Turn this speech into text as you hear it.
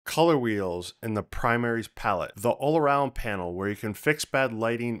color wheels in the Primaries palette. The all-around panel where you can fix bad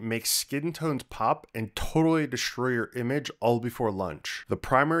lighting, make skin tones pop, and totally destroy your image all before lunch. The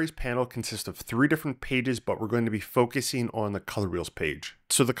Primaries panel consists of 3 different pages, but we're going to be focusing on the color wheels page.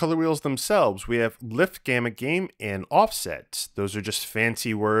 So the color wheels themselves, we have lift, gamma, game, and offset. Those are just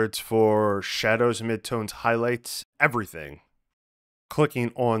fancy words for shadows, midtones, highlights, everything.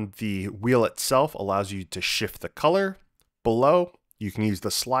 Clicking on the wheel itself allows you to shift the color. Below, you can use the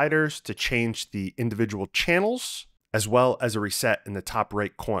sliders to change the individual channels, as well as a reset in the top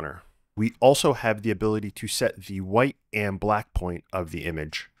right corner. We also have the ability to set the white and black point of the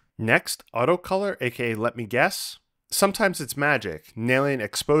image. Next, auto color, aka let me guess. Sometimes it's magic, nailing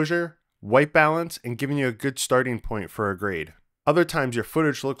exposure, white balance, and giving you a good starting point for a grade. Other times your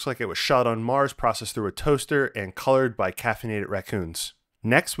footage looks like it was shot on Mars, processed through a toaster, and colored by caffeinated raccoons.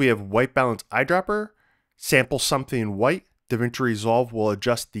 Next, we have white balance eyedropper, sample something white. DaVinci Resolve will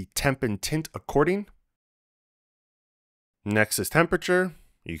adjust the temp and tint according. Next is temperature.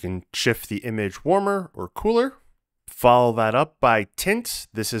 You can shift the image warmer or cooler. Follow that up by tint.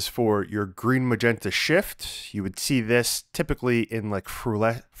 This is for your green magenta shift. You would see this typically in like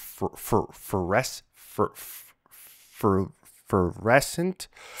fluorescent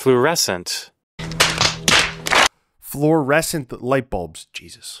light bulbs,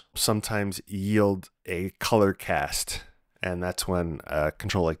 Jesus, sometimes yield a color cast, and that's when a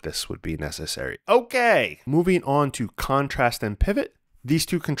control like this would be necessary. Okay, moving on to contrast and pivot. These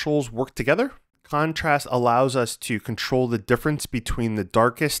two controls work together. Contrast allows us to control the difference between the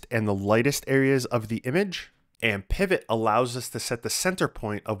darkest and the lightest areas of the image, and pivot allows us to set the center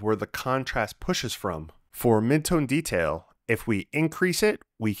point of where the contrast pushes from. For midtone detail, if we increase it,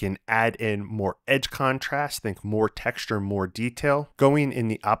 we can add in more edge contrast, think more texture, more detail. Going in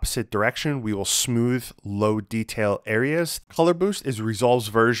the opposite direction, we will smooth low detail areas. Color Boost is Resolve's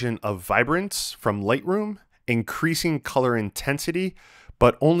version of Vibrance from Lightroom, increasing color intensity,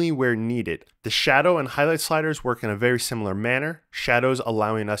 but only where needed. The shadow and highlight sliders work in a very similar manner. Shadows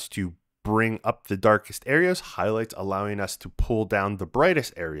allowing us to bring up the darkest areas, highlights allowing us to pull down the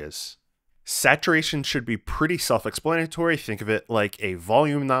brightest areas. Saturation should be pretty self-explanatory. Think of it like a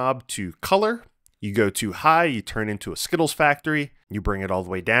volume knob to color. You go too high, you turn into a Skittles factory. You bring it all the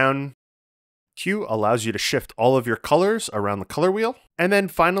way down. Q allows you to shift all of your colors around the color wheel. And then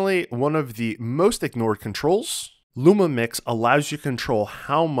finally, one of the most ignored controls, Luma Mix, allows you to control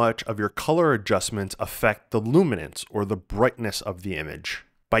how much of your color adjustments affect the luminance or the brightness of the image.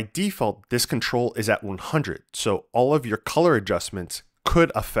 By default, this control is at 100, so all of your color adjustments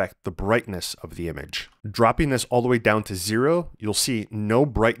could affect the brightness of the image. Dropping this all the way down to 0, you'll see no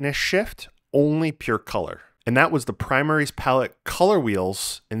brightness shift, only pure color. And that was the Primaries palette color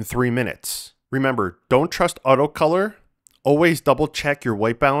wheels in 3 minutes. Remember, don't trust auto color, always double check your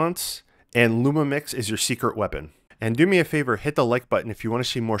white balance, and Luma Mix is your secret weapon. And do me a favor, hit the like button if you want to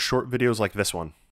see more short videos like this one.